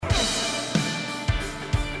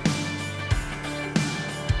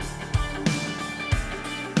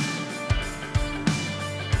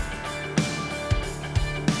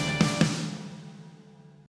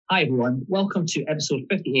Hi everyone, welcome to episode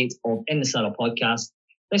 58 of In the Saddle podcast.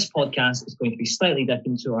 This podcast is going to be slightly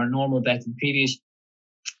different to our normal betting previews.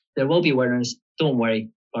 There will be winners, don't worry,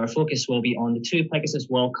 but our focus will be on the two Pegasus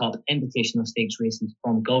World Cup Invitational Stakes races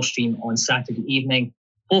from Gulfstream on Saturday evening,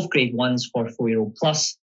 both grade ones for 4-year-old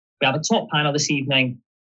plus. We have a top panel this evening,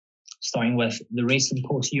 starting with the Racing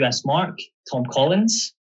Post US Mark, Tom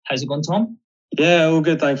Collins. How's it going, Tom? Yeah, all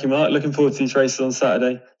good, thank you, Mark. Looking forward to these races on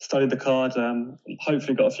Saturday. Studied the card,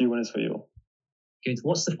 hopefully got a few winners for you all. Good.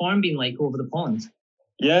 What's the farm been like over the pond?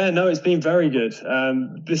 Yeah, no, it's been very good.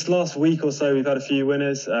 This last week or so, we've had a few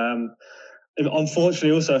winners.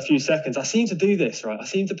 Unfortunately, also a few seconds. I seem to do this, right? I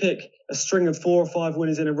seem to pick a string of 4 or 5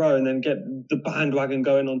 winners in a row and then get the bandwagon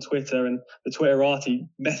going on Twitter and the Twitterati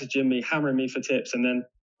messaging me, hammering me for tips. And then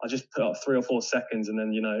I just put up 3 or 4 seconds and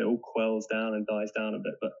then, it all quells down and dies down a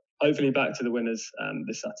bit. But hopefully back to the winners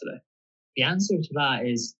this Saturday. The answer to that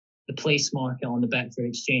is the place market on the Betfair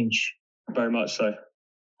Exchange. Very much so.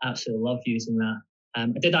 Absolutely love using that. I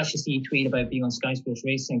did actually see a tweet about being on Sky Sports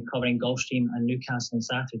Racing covering Gulfstream and Newcastle on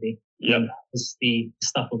Saturday. Yeah. It's the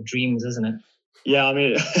stuff of dreams, isn't it? Yeah, I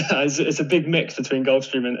mean, it's a big mix between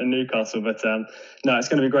Gulfstream and Newcastle, but no, it's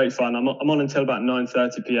going to be great fun. I'm on until about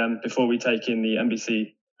 9:30 p.m. before we take in the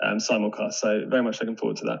NBC simulcast, so very much looking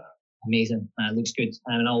forward to that. Amazing. Looks good.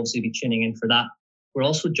 And I'll obviously be tuning in for that. We're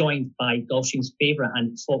also joined by Gulfstream's favourite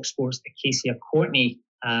and Fox Sports' Acacia Courtney.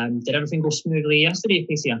 Did everything go smoothly yesterday,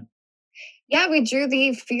 Acacia? Yeah, we drew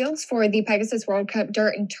the fields for the Pegasus World Cup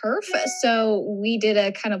Dirt and Turf. So we did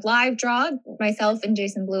a kind of live draw, myself and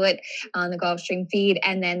Jason Blewett on the Gulfstream feed,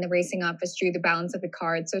 and then the racing office drew the balance of the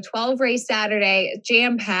card. So 12 race Saturday,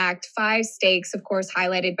 jam-packed, 5 stakes, of course,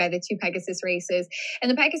 highlighted by the 2 Pegasus races.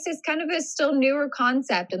 And the Pegasus kind of a still newer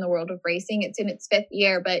concept in the world of racing. It's in its 5th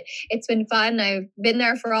year, but it's been fun. I've been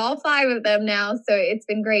there for all 5 of them now. So it's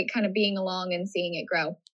been great kind of being along and seeing it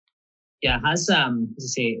grow. Yeah, it has, as I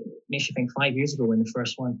say, makes you think 5 years ago when the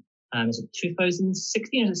first one, is it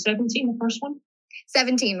 2016 or is it 17, the first one?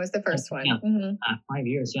 17 was the first one. Yeah, 5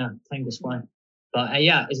 years, yeah, time goes by. But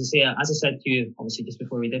yeah, as I said to you, obviously just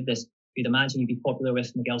before we did this, you'd imagine you'd be popular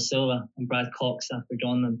with Miguel Silva and Brad Cox after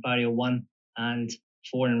John and Barrio 1 and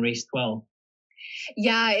 4 in race 12.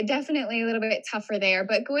 Yeah, definitely a little bit tougher there.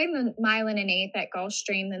 But going the mile and an eighth at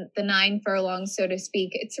Gulfstream, the 9 furlongs, so to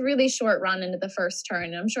speak, it's a really short run into the first turn.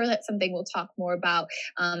 And I'm sure that's something we'll talk more about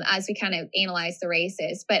as we kind of analyze the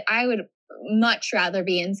races. But I would much rather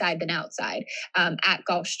be inside than outside at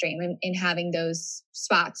Gulfstream in having those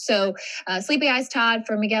spots. So Sleepy Eyes Todd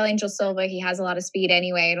for Miguel Angel Silva, he has a lot of speed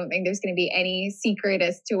anyway. I don't think there's going to be any secret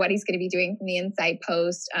as to what he's going to be doing from the inside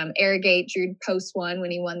post. Arrogate drew post 1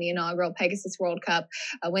 when he won the inaugural Pegasus World Cup.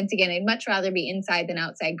 Once again, I'd much rather be inside than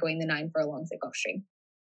outside going the 9 furlongs at Gulfstream.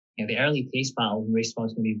 Yeah, the early pace battle and race battle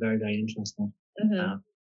is going to be very, very interesting. Mm-hmm.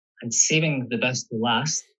 And saving the best to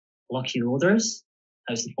last, Lucky Roaders,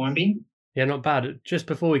 how's the form been? Yeah, not bad. Just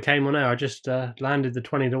before we came on air, I just landed the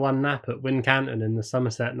 20-1 nap at Wincanton in the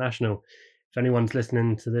Somerset National. If anyone's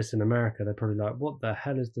listening to this in America, they're probably like, "What the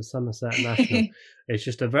hell is the Somerset National?" It's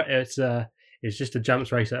just a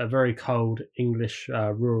jumps race at a very cold English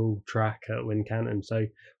rural track at Wincanton. So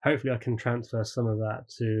hopefully, I can transfer some of that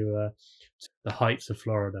to the heights of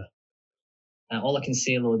Florida. All I can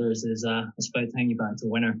say, Loaders, is it's about time you back to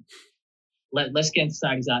winner. Let's get into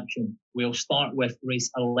Saturday's action. We'll start with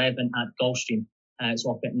race 11 at Gulfstream. It's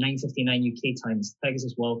off at 9:59 UK time. It's the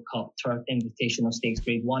Pegasus World Cup Turf Invitational Stakes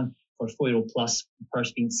Grade 1 for 4-year-old plus. The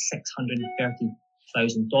purse being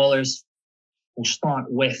 $630,000. We'll start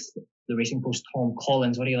with the Racing Post Tom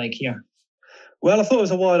Collins. What do you like here? Well, I thought it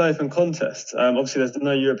was a wide open contest. Obviously, there's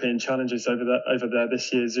no European challenges over there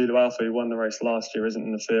this year. Zulu Alpha, who won the race last year, isn't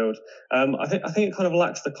in the field. I think it kind of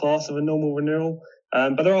lacks the class of a normal renewal.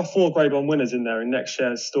 But there are 4 Grade 1 winners in there in Next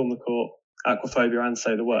Shares, Storm the Court, Aquaphobia, and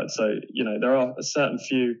Say the Word. So, there are a certain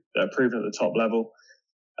few that are proven at the top level.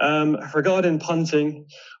 Regarding punting,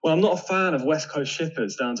 well, I'm not a fan of West Coast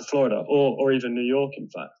shippers down to Florida or even New York, in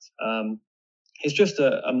fact. It's just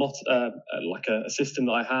a system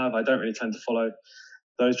that I have. I don't really tend to follow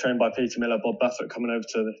those trained by Peter Miller, Bob Buffett coming over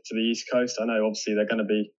to the East Coast. I know obviously they're going to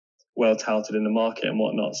be well touted in the market and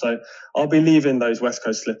whatnot. So I'll be leaving those West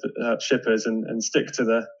Coast shippers and stick to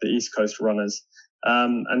the East Coast runners.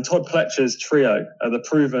 And Todd Pletcher's trio are the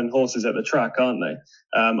proven horses at the track, aren't they?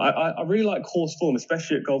 I really like horse form,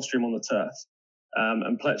 especially at Gulfstream on the turf.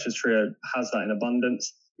 And Pletcher's trio has that in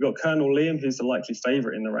abundance. We've got Colonel Liam, who's the likely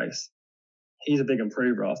favourite in the race. He's a big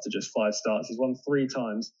improver after just 5 starts. He's won 3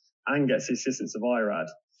 times and gets the assistance of Irad.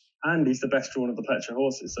 And he's the best drawn of the Pletcher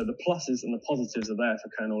horses. So the pluses and the positives are there for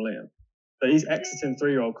Colonel Liam. But he's exiting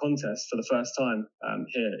 3-year-old contests for the first time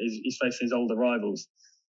here. He's facing his older rivals.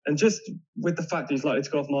 And just with the fact that he's likely to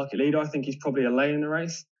go off market leader, I think he's probably a lay in the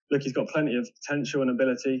race. Look, he's got plenty of potential and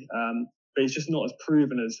ability, but he's just not as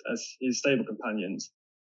proven as his stable companions.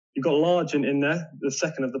 You've got Largent in there, the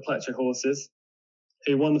second of the Pletcher horses,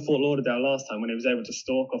 who won the Fort Lauderdale last time when he was able to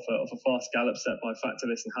stalk off a fast gallop set by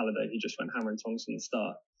Factorless and Halliday, who just went hammer and tongs from the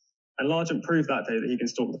start. And Largent proved that day that he can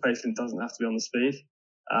stalk the pace and doesn't have to be on the speed.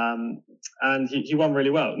 And he won really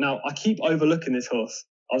well. Now, I keep overlooking this horse.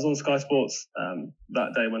 I was on Sky Sports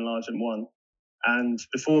that day when Largent won. And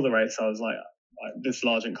before the race, I was like, this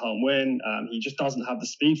Largent can't win. He just doesn't have the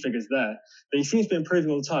speed figures there. But he seems to be improving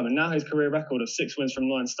all the time. And now his career record of 6 wins from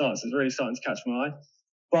 9 starts is really starting to catch my eye.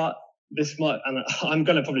 But this might, and I'm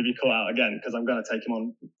going to probably be caught out again because I'm going to take him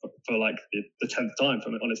on for like the 10th time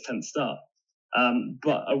on his 10th start.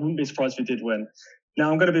 But I wouldn't be surprised if he did win.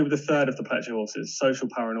 Now I'm going to be with the third of the Pletcher horses, Social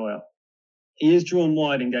Paranoia. He is drawn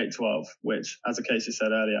wide in gate 12, which, as Casey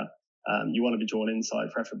said earlier, you want to be drawn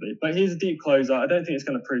inside preferably. But he's a deep closer. I don't think it's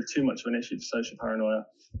going to prove too much of an issue for Social Paranoia.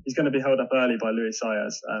 He's going to be held up early by Luis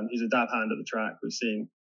Saez. He's a dab hand at the track. We've seen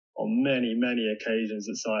on many, many occasions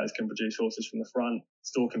that Saez can produce horses from the front,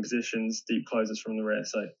 stalking positions, deep closers from the rear.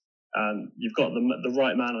 So you've got the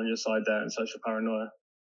right man on your side there in Social Paranoia.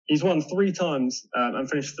 He's won 3 times and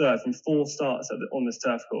finished third from 4 starts on this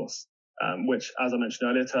turf course, which, as I mentioned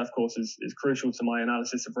earlier, turf course is crucial to my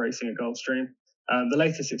analysis of racing at Gulfstream. The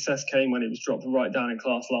latest success came when he was dropped right down in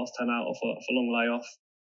class last time out off a long layoff.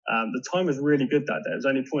 The time was really good that day. It was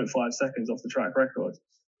only 0.5 seconds off the track record.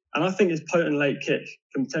 And I think his potent late kick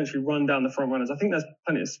can potentially run down the front runners. I think there's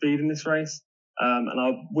plenty of speed in this race. And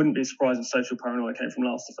I wouldn't be surprised if Social Paranoia came from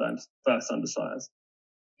last to first under Saez.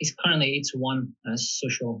 He's currently 8-1 as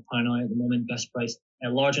Social Paranoia at the moment, best price.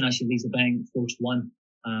 Largent actually leads the betting 4-1.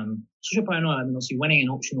 Social Paranoia, I mean, obviously winning an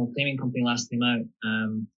optional claiming company last time out.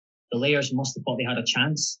 The layers must have thought they had a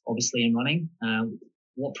chance, obviously, in running.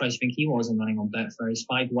 What price do you think he was in running on Betfair? He's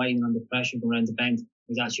 5 wide and under pressure going around the bend.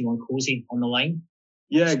 He's actually won cozy on the line.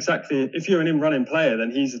 Yeah, exactly. If you're an in-running player,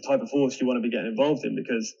 then he's the type of horse you want to be getting involved in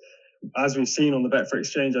because, as we've seen on the Betfair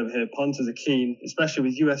Exchange over here, punters are keen, especially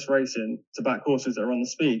with US racing, to back horses that are on the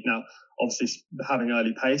speed. Now, obviously, having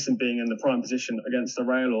early pace and being in the prime position against the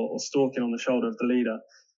rail or stalking on the shoulder of the leader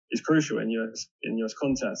is crucial in US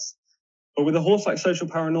contests. But with a horse like Social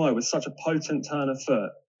Paranoia, with such a potent turn of foot,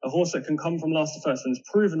 a horse that can come from last to first and has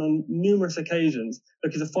proven on numerous occasions,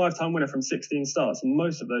 look, he's a 5-time winner from 16 starts, and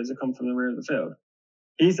most of those have come from the rear of the field.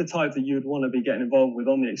 He's the type that you'd want to be getting involved with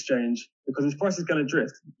on the exchange because his price is going to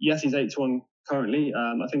drift. Yes, he's 8-1 currently.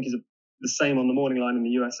 I think he's the same on the morning line in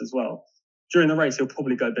the US as well. During the race, he'll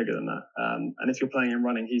probably go bigger than that. And if you're playing and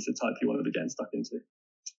running, he's the type you want to be getting stuck into.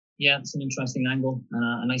 Yeah, it's an interesting angle and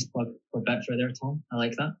a nice plug for Betfair there, Tom. I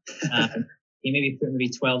like that. You maybe put maybe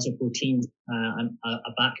 12s or 14s and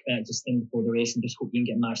a back bet just in before the race and just hope you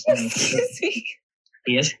can get matched in.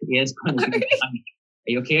 He is going to be. Are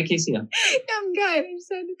you okay, Casey? I'm good. I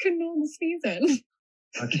just couldn't hold the season.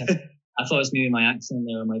 Okay. I thought it was maybe my accent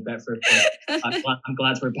there, my Betfair. I'm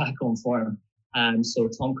glad we're back on form. So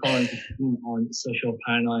Tom Collins on Social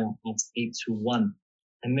Paranoia at 8-1.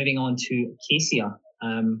 And moving on to Casey. Are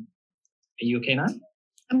you okay now?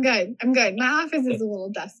 I'm good. My office is a little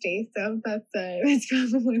dusty, so that's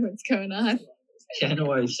probably what's going on. Yeah, no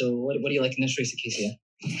worries. So what do you like in this race, Casey?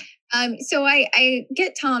 So I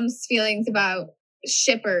get Tom's feelings about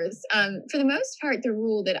shippers. For the most part, the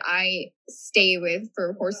rule that I stay with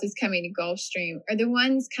for horses coming to Gulfstream are the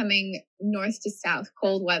ones coming north to south,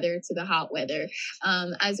 cold weather to the hot weather.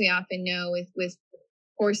 As we often know with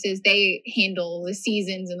horses, they handle the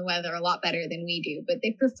seasons and the weather a lot better than we do, but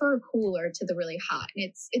they prefer cooler to the really hot.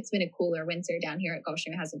 And it's been a cooler winter down here at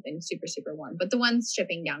Gulfstream. It hasn't been super, super warm. But the ones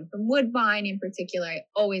shipping down from Woodbine in particular, I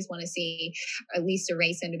always want to see at least a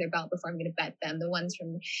race under their belt before I'm going to bet them. The ones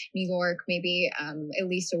from New York, maybe at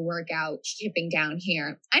least a workout shipping down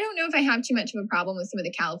here. I don't know if I have too much of a problem with some of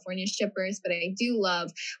the California shippers, but I do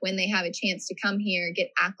love when they have a chance to come here,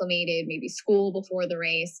 get acclimated, maybe school before the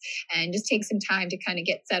race, and just take some time to kind of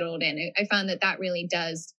get settled in. I found that really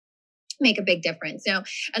does make a big difference. Now,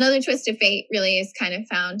 another twist of fate really is kind of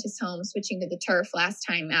found his home switching to the turf last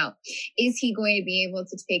time out. Is he going to be able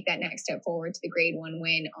to take that next step forward to the grade 1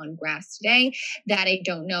 win on grass today? That I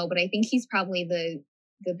don't know, but I think he's probably the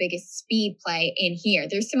biggest speed play in here.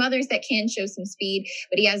 There's some others that can show some speed,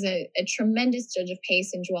 but he has a tremendous judge of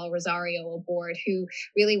pace in Joel Rosario aboard, who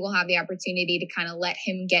really will have the opportunity to kind of let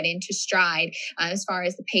him get into stride as far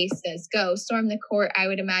as the pace does go. Storm the Court, I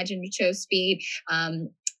would imagine, would show speed.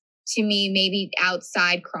 To me, maybe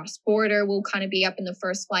outside Cross Border will kind of be up in the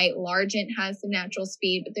first flight. Largent has the natural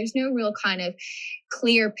speed, but there's no real kind of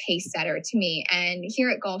clear pace setter to me. And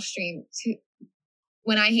here at Gulfstream,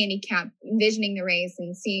 when I handicap, envisioning the race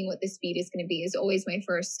and seeing what the speed is going to be is always my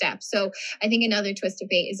first step. So I think Another Twist of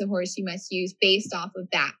Fate is a horse you must use based off of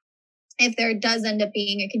that. If there does end up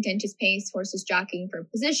being a contentious pace, horses jockeying for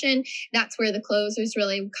position, that's where the closers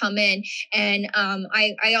really come in. And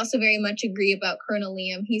I also very much agree about Colonel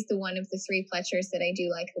Liam. He's the one of the three Fletchers that I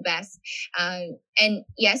do like the best. And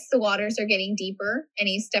yes, the waters are getting deeper and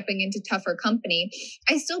he's stepping into tougher company.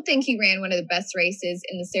 I still think he ran one of the best races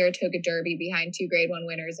in the Saratoga Derby behind two Grade 1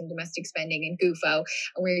 winners in Domestic Spending and Gufo,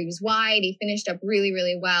 where he was wide. He finished up really,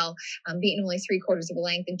 really well, beating only 3/4 of a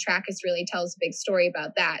length. And Trackus really tells a big story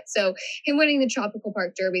about that. So him winning the Tropical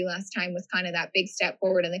Park Derby last time was kind of that big step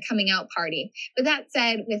forward in the coming out party. But that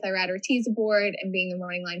said, with Irad Ortiz aboard and being the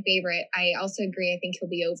morning line favorite, I also agree I think he'll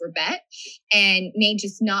be overbet and may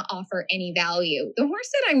just not offer any value. The horse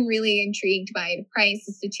that I'm really intrigued by the price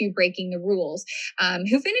is the two Breaking the Rules,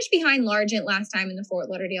 who finished behind Largent last time in the Fort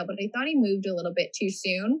Lauderdale, but I thought he moved a little bit too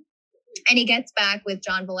soon. And he gets back with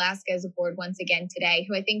John Velasquez aboard once again today,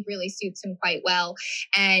 who I think really suits him quite well.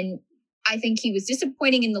 And I think he was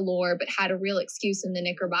disappointing in the lore, but had a real excuse in the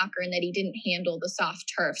Knickerbocker and that he didn't handle the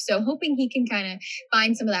soft turf. So hoping he can kind of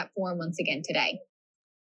find some of that form once again today.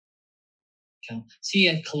 Okay.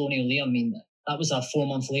 See, Colonial Liam, I mean, that was a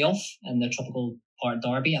 4-month layoff in the Tropical Park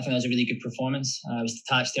Derby. I think that was a really good performance. I was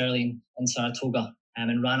detached early in Saratoga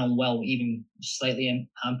and ran on well, even slightly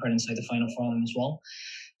hampered inside the final furlong as well.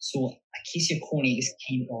 So Acacia Coney is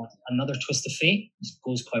keen on Another Twist of Fate. This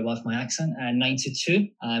goes quite well with my accent.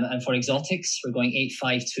 9-2. And for exotics, we're going 8,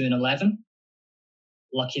 5, 2, and 11.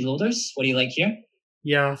 Lucky Loaders, what do you like here?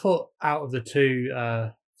 Yeah, I thought out of the two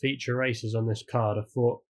feature races on this card, I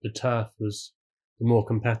thought the turf was the more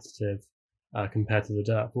competitive compared to the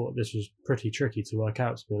dirt. I thought this was pretty tricky to work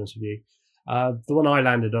out, to be honest with you. The one I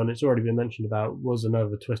landed on, it's already been mentioned about, was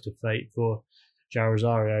Another Twist of Fate for João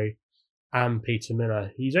Rosario and Peter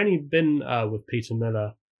Miller. He's only been with Peter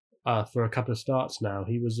Miller for a couple of starts now.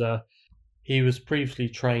 He was previously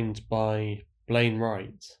trained by Blaine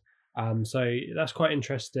Wright. So that's quite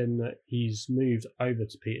interesting that he's moved over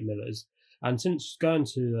to Peter Miller's. And since going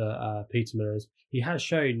to Peter Miller's, he has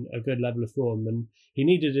shown a good level of form, and he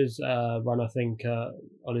needed his run, I think,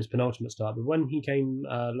 on his penultimate start. But when he came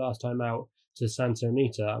last time out to Santa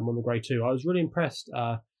Anita and won the Grade 2, I was really impressed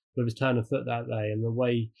with his turn of foot that day and the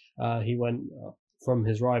way he went from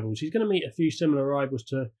his rivals. He's going to meet a few similar rivals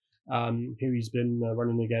to who he's been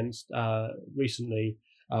running against recently,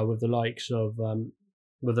 with the likes of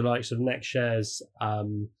Next Shares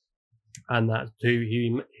and that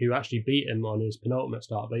who actually beat him on his penultimate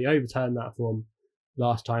start, but he overturned that form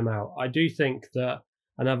last time out. I do think that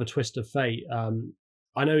Another Twist of Fate,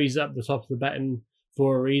 I know he's at the top of the betting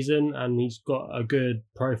for a reason, and he's got a good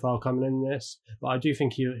profile coming in this, but I do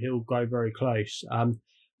think he'll go very close.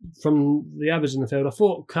 From the others in the field, I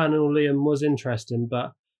thought Colonel Liam was interesting,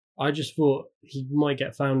 but I just thought he might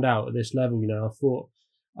get found out at this level.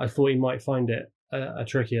 I thought he might find it a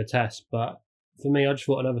trickier test, but for me, I just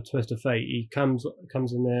thought Another Twist of Fate. He comes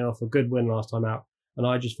in there off a good win last time out, and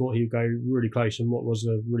I just thought he'd go really close in what was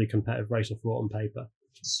a really competitive race, I thought, on paper.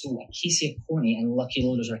 So Acacia Coney and Lucky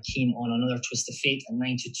Loaders are keen on Another Twist of Fate at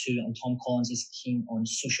 9-2, and Tom Collins is keen on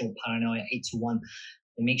Social Paranoia at 8-1.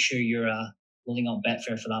 And make sure you're loading up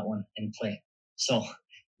Betfair for that one in play. So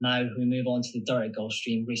now we move on to the Dirt at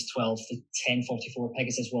Gulfstream, race 12, the 1044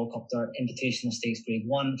 Pegasus World Cup Dirt Invitational Stakes Grade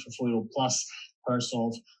 1 for 4-year-old plus, purse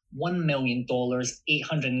of $1 million,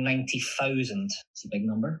 890,000. It's a big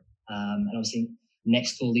number. And obviously,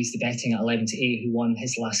 Next leads the betting at 11-8, who won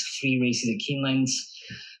his last 3 races at Keeneland.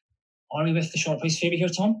 Are we with the short price favourite here,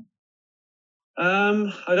 Tom?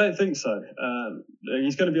 I don't think so.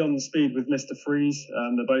 He's going to be on the speed with Mr. Freeze.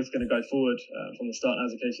 They're both going to go forward from the start,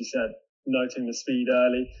 as Casey said. Noting the speed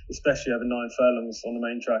early, especially over 9 furlongs on the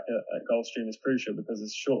main track at Gulfstream, is crucial because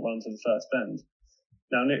it's a short run to the first bend.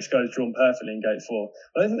 Now, Nick's goes drawn perfectly in gate 4. I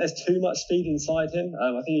don't think there's too much speed inside him.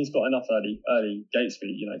 I think he's got enough early gate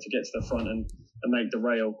speed, to get to the front and make the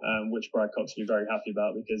rail, which Brad Cox will be very happy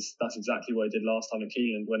about, because that's exactly what he did last time at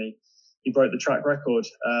Keeneland when he broke the track record.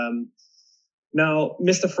 Now,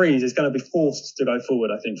 Mr. Freeze is going to be forced to go forward,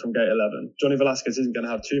 I think, from gate 11. Johnny Velasquez isn't going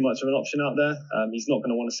to have too much of an option out there. He's not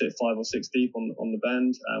going to want to sit 5 or 6 deep on the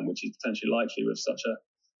bend, which is potentially likely with such a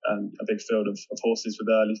big field of horses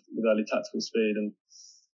with early tactical speed. And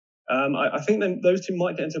I think then those two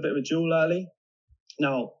might get into a bit of a duel early.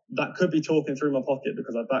 Now, that could be talking through my pocket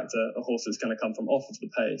because I backed a horse that's going to come from off of the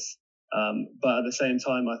pace. But at the same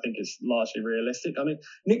time, I think it's largely realistic. I mean,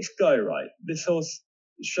 Nick's Go, right? This horse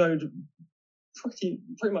showed pretty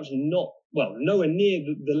much nowhere near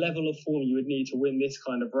the level of form you would need to win this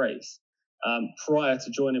kind of race. prior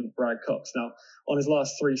to joining Brad Cox. Now, on his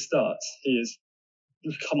last 3 starts, he has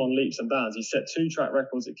come on leaps and bounds. He set 2 track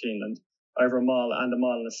records at Keeneland, over a mile and a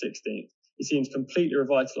 1.16. He seems completely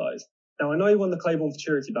revitalised. Now, I know he won the Claiborne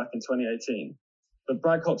Futurity back in 2018, but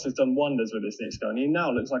Brad Cox has done wonders with this Nixco, and he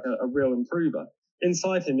now looks like a real improver.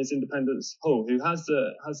 Inside him is Independence Hall, who has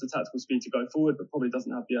the tactical speed to go forward, but probably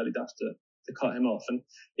doesn't have the early dash to cut him off. And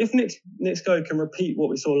if Nixco can repeat what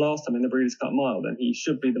we saw last time in the Breeders' Cup Mile, then he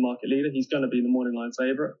should be the market leader. He's going to be the morning line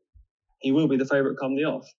favourite. He will be the favourite come the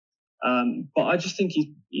off. But I just think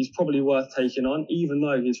he's probably worth taking on, even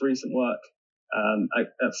though his recent work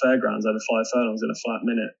at Fairgrounds over 5 furlongs in a flat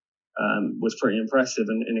minute was pretty impressive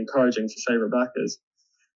and encouraging for favourite backers.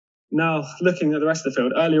 Now, looking at the rest of the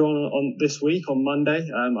field, earlier on this week, on Monday,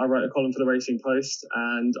 I wrote a column for the Racing Post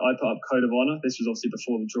and I put up Code of Honour. This was obviously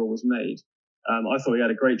before the draw was made. I thought he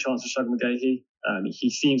had a great chance for Shug McGahey. He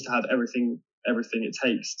seems to have everything it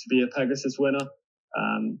takes to be a Pegasus winner.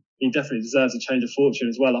 He definitely deserves a change of fortune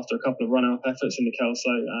as well after a couple of run-up efforts in the Kelso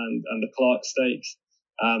and the Clark Stakes.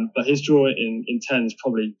 But his draw in 10 is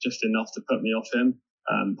probably just enough to put me off him.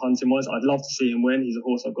 Punting-wise, I'd love to see him win. He's a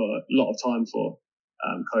horse I've got a lot of time for.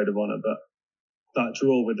 Code of Honour, but that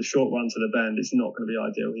draw with the short run to the bend is not going to be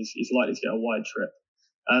ideal. He's likely to get a wide trip.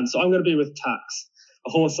 So I'm going to be with Tax, a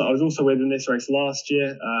horse that I was also with in this race last year,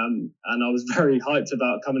 and I was very hyped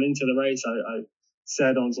about coming into the race. I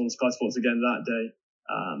said on Sky Sports again that day,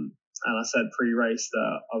 and I said pre-race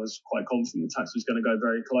that I was quite confident that Tax was going to go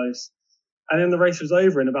very close. And then the race was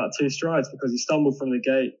over in about 2 strides because he stumbled from the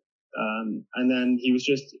gate. And then he was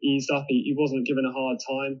just eased up. He wasn't given a hard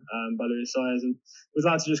time by Luis Saez and was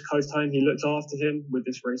allowed to just coast home. He looked after him with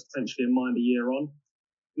this race potentially in mind a year on.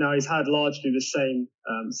 Now he's had largely the same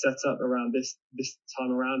setup around this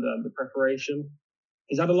time around the preparation.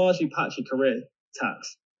 He's had a largely patchy career,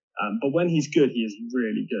 Tax. But when he's good, he is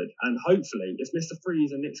really good. And hopefully, if Mr.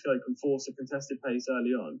 Freeze and Nixco can force a contested pace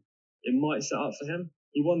early on, it might set up for him.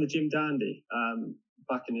 He won the Jim Dandy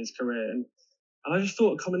back in his career. And I just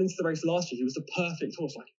thought coming into the race last year, he was the perfect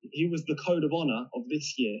horse. Like he was the Code of Honour of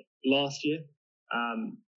this year, last year.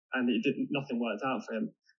 And nothing worked out for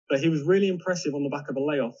him. But he was really impressive on the back of a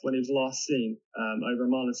layoff when he was last seen over a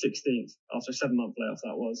 1.16 after a 7-month layoff,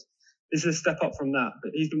 that was. This is a step up from that,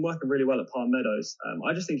 but he's been working really well at Palm Meadows.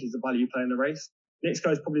 I just think he's the value play in the race.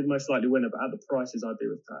 Nixco is probably the most likely winner, but at the prices, I'd be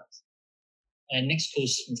with Tax.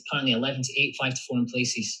 Nixco's currently 11 to 8, 5 to 4 in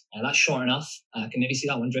places. That's short enough. I can maybe see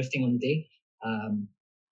that one drifting on the day.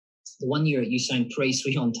 The 1 year you sound pretty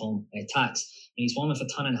sweet on Tom, Tax. And he's won with a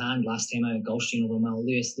ton in hand last time out at Gulfstream over a mile.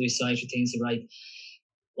 Luis Saez retains the right.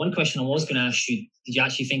 One question I was going to ask you, did you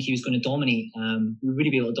actually think he was going to dominate? We would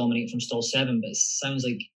be able to dominate from stall 7, but it sounds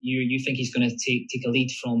like you think he's going to take a lead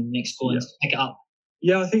from Nixco and pick it up.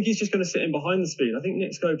 Yeah, I think he's just going to sit in behind the speed. I think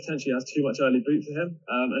Nixco potentially has too much early boot for him.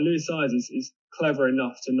 And Luis Saez is clever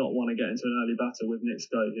enough to not want to get into an early battle with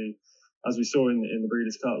Nixco, who, as we saw in the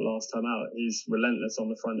Breeders' Cup last time out, he's relentless on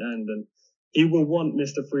the front end. And he will want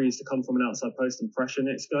Mr. Freeze to come from an outside post and pressure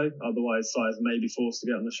Nixco. Otherwise, Saez may be forced to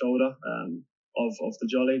get on the shoulder of the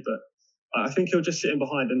jolly. But I think he'll just sit in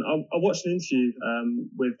behind. And I watched an interview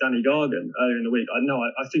with Danny Gargan earlier in the week.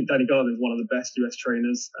 I think Danny Gargan is one of the best US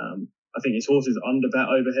trainers. I think his horse is under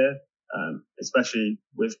bet over here, especially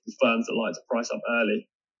with firms that like to price up early.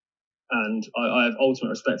 And I have ultimate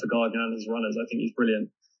respect for Gargan and his runners. I think he's brilliant.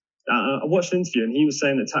 I watched an interview and he was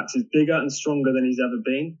saying that Tax is bigger and stronger than he's ever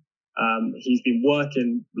been. He's been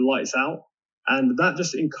working lights out. And that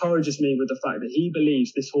just encourages me with the fact that he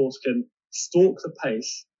believes this horse can stalk the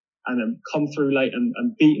pace and then come through late and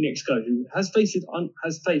beat Nixco, who has faced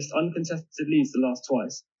uncontested leads the last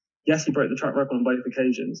twice. Yes, he broke the track record on both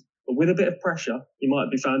occasions, but with a bit of pressure, he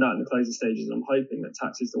might be found out in the closing stages. And I'm hoping that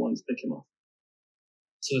Tax is the one to pick him off.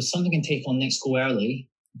 So if something can take on Nixco early,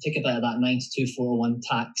 take a bit of that 9 to 2, 401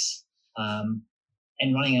 Tax,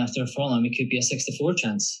 and running after a furlong, it could be a 6 to 4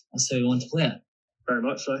 chance. That's how we want to play it. Very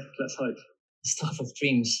much so. Let's hope. Stuff of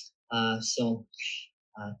dreams.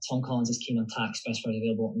 Tom Collins is keen on Tax, best price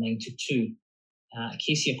available at 9 to 2.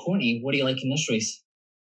 Casey Courtney, what do you like in this race?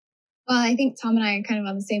 Well, I think Tom and I are kind of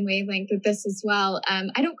on the same wavelength with this as well.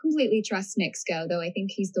 I don't completely trust Nixco, though I think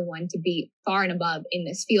he's the one to beat far and above in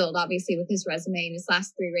this field, obviously with his resume in his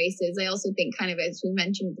last 3 races. I also think kind of, as we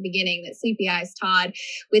mentioned at the beginning, that Sleepy Eyes Todd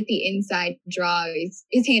with the inside draw,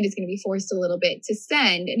 his hand is going to be forced a little bit to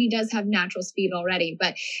send, and he does have natural speed already.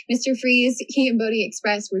 But Mr. Freeze, he and Bodie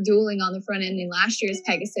Express were dueling on the front end in last year's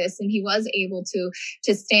Pegasus, and he was able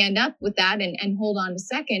to stand up with that and hold on to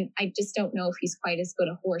second. I just don't know if he's quite as good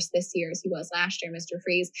a horse this year year as he was last year, Mr.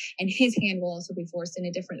 Freeze, and his hand will also be forced in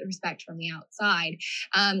a different respect from the outside.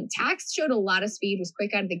 Tax showed a lot of speed, was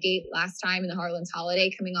quick out of the gate last time in the Harlan's Holiday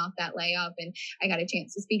coming off that layup, and I got a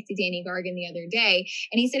chance to speak to Danny Gargan the other day,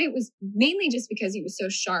 and he said it was mainly just because he was so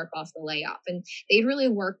sharp off the layup, and they'd really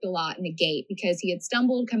worked a lot in the gate because he had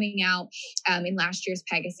stumbled coming out in last year's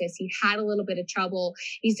Pegasus. He had a little bit of trouble.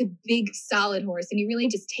 He's a big, solid horse, and he really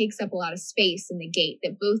just takes up a lot of space in the gate,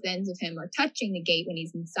 that both ends of him are touching the gate when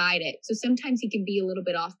he's inside it. So sometimes he can be a little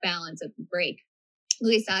bit off balance at the break.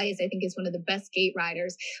 Luis Saez, I think, is one of the best gate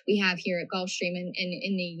riders we have here at Gulfstream and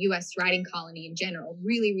in the U.S. riding colony in general.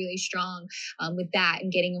 Really, really strong with that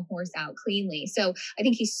and getting a horse out cleanly. So I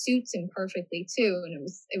think he suits him perfectly too. And it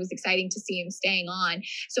was exciting to see him staying on.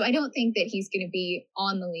 So I don't think that he's going to be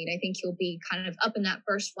on the lead. I think he'll be kind of up in that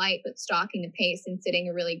first flight, but stalking the pace and sitting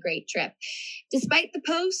a really great trip. Despite the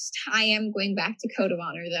post, I am going back to Code of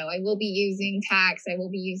Honor, though. I will be using Tax. I will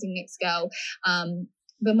be using Knicks Go.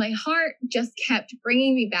 But my heart just kept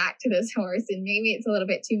bringing me back to this horse. And maybe it's a little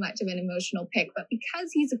bit too much of an emotional pick, but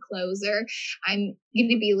because he's a closer, I'm going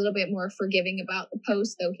to be a little bit more forgiving about the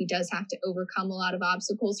post, though he does have to overcome a lot of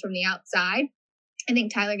obstacles from the outside. I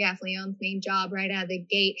think Tyler Gaffleone's main job right out of the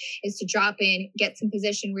gate is to drop in, get some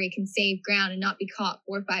position where he can save ground and not be caught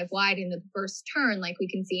 4 or 5 wide into the first turn like we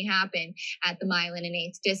can see happen at the mile and an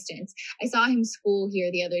eighth distance. I saw him school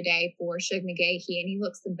here the other day for Shug McGahee, and he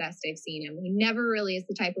looks the best I've seen him. He never really is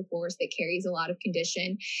the type of horse that carries a lot of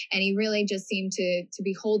condition, and he really just seemed to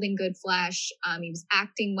be holding good flesh. He was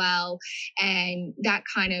acting well, and that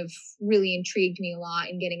kind of really intrigued me a lot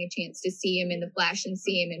in getting a chance to see him in the flesh and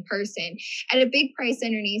see him in person. At a big price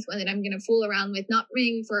underneath, one that I'm going to fool around with, not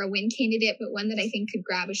running for a win candidate, but one that I think could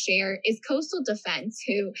grab a share, is Coastal Defense,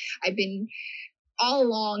 who I've been all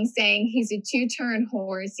along saying he's a 2-turn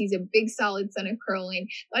horse. He's a big, solid son of Curlin.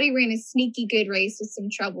 Thought he ran a sneaky good race with some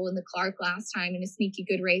trouble in the Clark last time, and a sneaky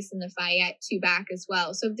good race in the Fayette 2 back as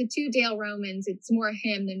well. So of the 2 Dale Romans, it's more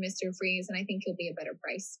him than Mr. Freeze, and I think he'll be a better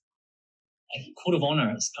price. Code of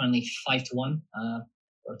Honor is currently 5-1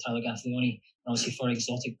 for Tyler Gaffleone, and obviously for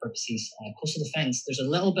exotic purposes. Coastal Defense, there's a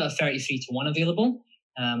little bit of 33-1 available.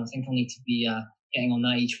 I think I'll need to be getting on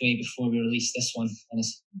that each way before we release this one, and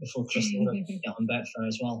it's before Chris Lauder get on Betfair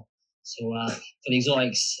as well. So for the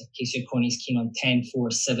exotics, Casey O'Connor's keen on 10,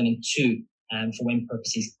 4, 7, and 2. For win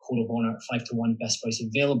purposes, Code of Honor 5-1, best price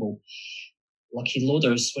available. Lucky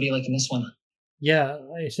Loaders, what do you like in this one? Yeah,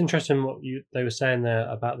 it's interesting what they were saying there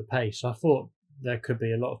about the pace. I thought there could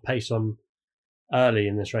be a lot of pace on early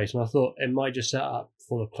in this race, and I thought it might just set up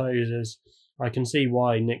for the closers. I can see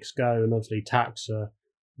why Knicks Go and obviously Tax are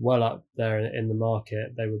well up there in the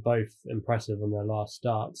market. They were both impressive on their last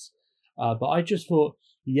starts. But I just thought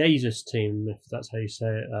the Jesus team, if that's how you say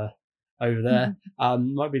it over there,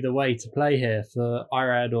 might be the way to play here for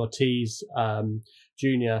Irad Ortiz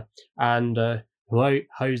Jr. and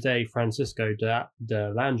Jose Francisco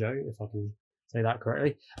de Lanjo, if I can say that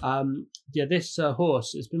correctly. This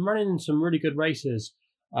horse has been running in some really good races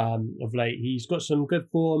of late. He's got some good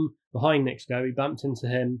form behind Knicks Go. We bumped into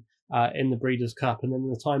him in the Breeders' Cup, and then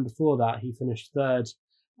the time before that, he finished third.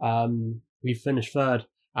 He finished third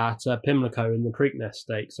at Pimlico in the Preakness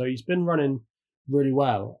Stakes. So he's been running really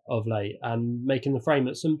well of late and making the frame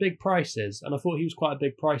at some big prices. And I thought he was quite a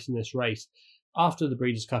big price in this race. After the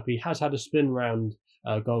Breeders' Cup, he has had a spin round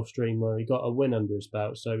Gulfstream where he got a win under his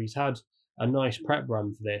belt. So he's had a nice prep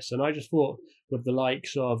run for this. And I just thought with the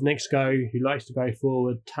likes of Knicks Go, who likes to go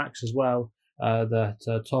forward, Tax as well,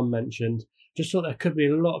 that Tom mentioned, just thought there could be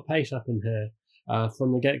a lot of pace up in here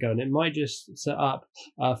from the get-go, and it might just set up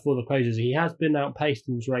for the closers. He has been outpaced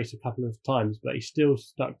in this race a couple of times, but he's still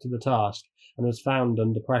stuck to the task and has found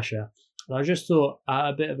under pressure. And I just thought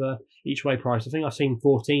a bit of a each-way price. I think I've seen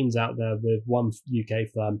 14s out there with one UK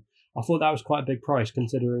firm. I thought that was quite a big price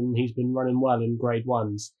considering he's been running well in Grade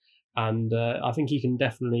 1s. And I think he can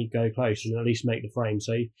definitely go close and at least make the frame.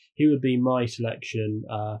 So he would be my selection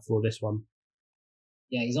for this one.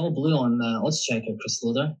 Yeah, he's all blue on odds checker, Chris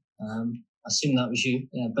Lauder. I assume that was you.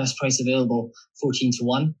 Yeah, best price available,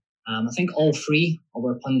 14-1. I think all 3 of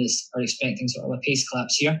our pundits are expecting sort of a pace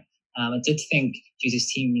collapse here. I did think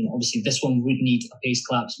Jesus' team, obviously this one would need a pace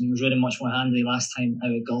collapse. He was ridden much more handily last time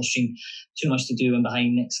out at Gulfstream. Too much to do and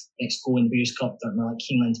behind Knicks Go in the Breeders' Cup, like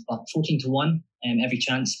Keeneland. But 14-1, every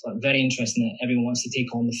chance, but very interesting that everyone wants to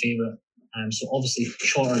take on the favourite. So obviously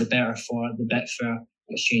shorter the better for the Betfair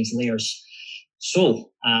exchange layers.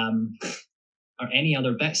 So, are any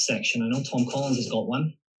other bets section? I know Tom Collins has got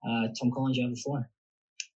one. Tom Collins, you have the floor.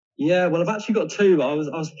 Yeah, well, I've actually got two, but I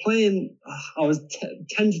was playing. I was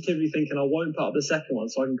tentatively thinking I won't put up the second one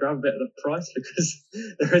so I can grab a bit of the price because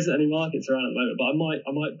there isn't any markets around at the moment. But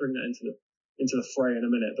I might bring that into the fray in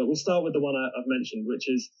a minute. But we'll start with the one I've mentioned, which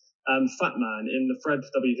is Fat Man in the Fred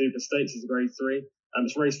W. Hooper Stakes. Is grade 3.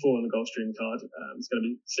 It's race 4 on the Gulfstream card. It's going to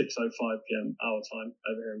be 6:05 p.m. our time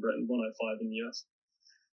over here in Britain, 1:05 in the US.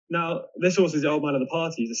 Now, this horse is the old man of the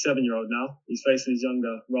party. He's a 7-year-old now. He's facing his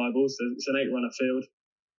younger rivals. So it's an 8-runner field.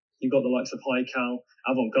 You've got the likes of High Cal,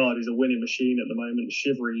 Avant Garde, who's a winning machine at the moment.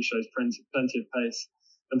 Chivalry shows plenty of pace.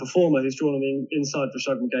 And Performer, who's drawn on the inside for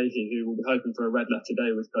Shug McGahey, who will be hoping for a red left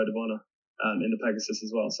today with Code of Honor in the Pegasus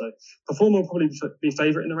as well. So Performer will probably be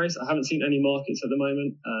favourite in the race. I haven't seen any markets at the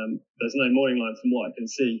moment. There's no morning line from what I can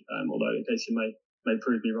see, although in case you may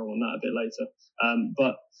prove me wrong on that a bit later.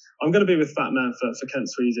 But I'm going to be with Fat Man for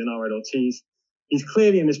Kent Sweezy and Red Ortiz. He's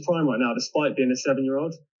clearly in his prime right now, despite being a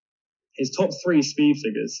 7-year-old. His top 3 speed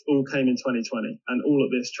figures all came in 2020 and all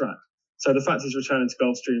at this track. So the fact he's returning to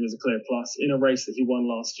Gulfstream is a clear plus in a race that he won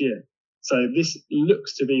last year. So this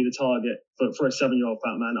looks to be the target for a 7-year-old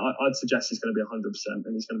Fat Man. I'd suggest he's going to be 100%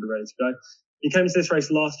 and he's going to be ready to go. He came to this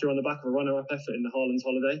race last year on the back of a runner-up effort in the Harlan's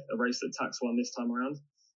Holiday, a race that Tax won this time around.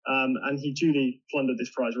 And he duly plundered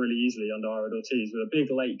this prize really easily under Red Ortiz with a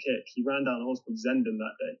big late kick. He ran down a horse called Zenden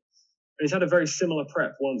that day. And he's had a very similar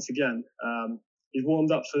prep once again. He's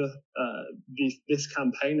warmed up for this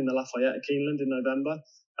campaign in the Lafayette at Keeneland in November.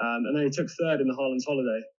 And then he took third in the Harlan's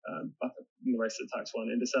Holiday back in the race that Tax won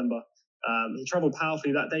in December. He travelled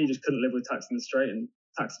powerfully that day. He just couldn't live with Tax in the straight, and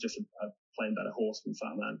Tax is just a plain better horse than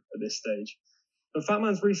Fat Man at this stage. But Fat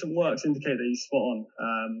Man's recent works indicate that he's spot on.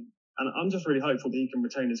 And I'm just really hopeful that he can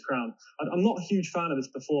retain his crown. I'm not a huge fan of this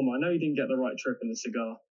Performer. I know he didn't get the right trip in the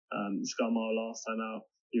Cigar Mile last time out.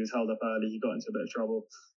 He was held up early. He got into a bit of trouble.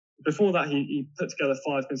 Before that, he put together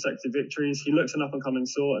 5 consecutive victories. He looks an up-and-coming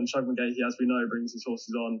sort, and Shug McGahey, as we know, brings his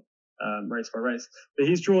horses on race by race. But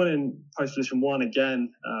he's drawn in post position 1 again,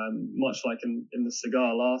 much like in the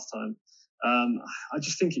Cigar last time. I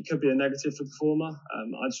just think it could be a negative for Performer.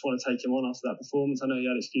 I just want to take him on after that performance. I know he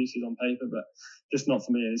had excuses on paper, but just not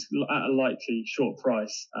for me. It's at a likely short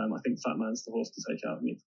price. I think Fat Man's the horse to take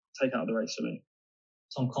out of the race for me.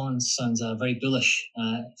 Tom Collins sounds very bullish.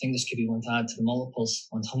 I think this could be one to add to the multiples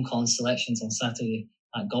on Tom Collins' selections on Saturday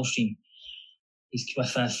at Gulfstream. He's with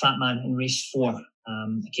Fat Man in race 4.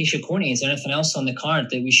 Acacia Corney, is there anything else on the card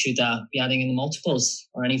that we should be adding in the multiples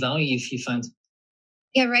or any value you found?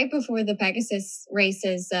 Yeah, right before the Pegasus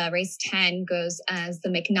races, race 10 goes as the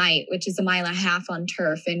McKnight, which is a 1.5 miles on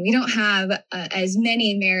turf. And we don't have as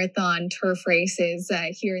many marathon turf races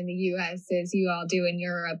here in the U.S. as you all do in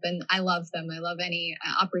Europe. And I love them. I love any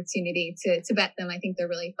opportunity to bet them. I think they're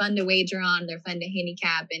really fun to wager on. They're fun to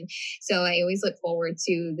handicap. And so I always look forward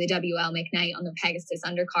to the WL McKnight on the Pegasus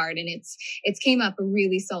undercard. And it's came up a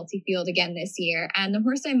really salty field again this year. And the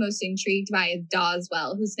horse I'm most intrigued by is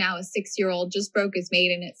Doswell, who's now a 6-year-old, just broke his maiden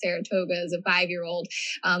at Saratoga as a 5-year-old.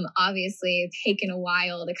 Obviously, it's taken a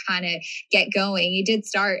while to kind of get going. He did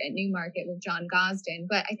start at Newmarket with John Gosden,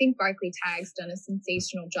 but I think Barclay Tagg's done a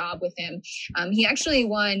sensational job with him. He actually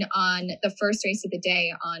won on the first race of the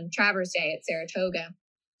day on Travers Day at Saratoga.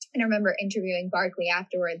 And I remember interviewing Barclay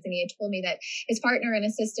afterwards, and he had told me that his partner and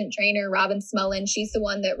assistant trainer, Robin Smullen, she's the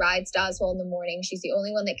one that rides Doswell in the morning. She's the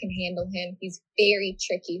only one that can handle him. He's very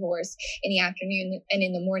tricky horse in the afternoon and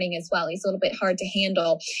in the morning as well. He's a little bit hard to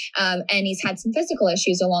handle. And he's had some physical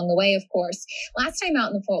issues along the way, of course. Last time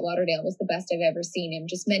out in the Fort Lauderdale was the best I've ever seen him,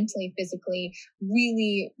 just mentally, physically,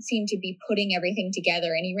 really seemed to be putting everything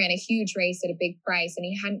together. And he ran a huge race at a big price, and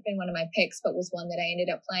he hadn't been one of my picks, but was one that I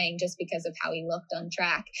ended up playing just because of how he looked on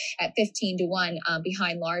track at 15-1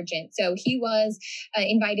 behind Largent. So he was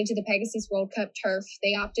invited to the Pegasus World Cup turf.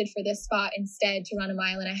 They opted for this spot instead to run 1.5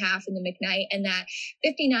 miles in the McKnight, and that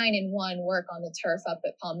 59-1 work on the turf up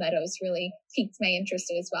at Palmettos really piqued my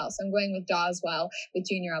interest as well. So I'm going with Doswell with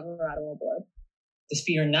Junior Alvarado aboard. This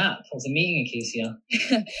be your nap of the meeting, Acacia?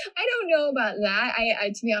 I don't know about that. I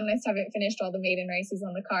to be honest, haven't finished all the maiden races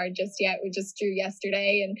on the card just yet. We just drew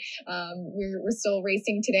yesterday, and we're still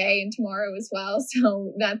racing today and tomorrow as well.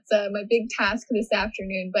 So that's my big task this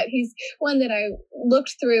afternoon. But he's one that I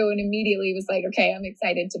looked through and immediately was like, okay, I'm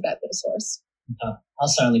excited to bet this horse. I'll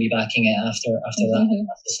certainly be backing it after that,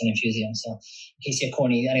 after Sun Infusion. So, Acacia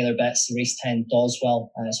Corney, any other bets? Race 10,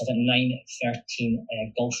 Doswell. So I think 9:13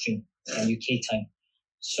 Gulfstream, UK time.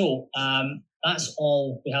 So that's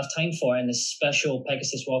all we have time for in this special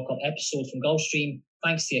Pegasus World Cup episode from Gulfstream.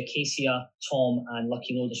 Thanks to Acacia, Tom, and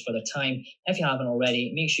Lucky Loaders for their time. If you haven't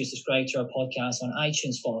already, make sure you subscribe to our podcast on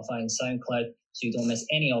iTunes, Spotify, and SoundCloud so you don't miss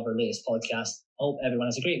any of our latest podcasts. I hope everyone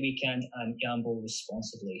has a great weekend and gamble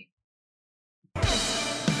responsibly.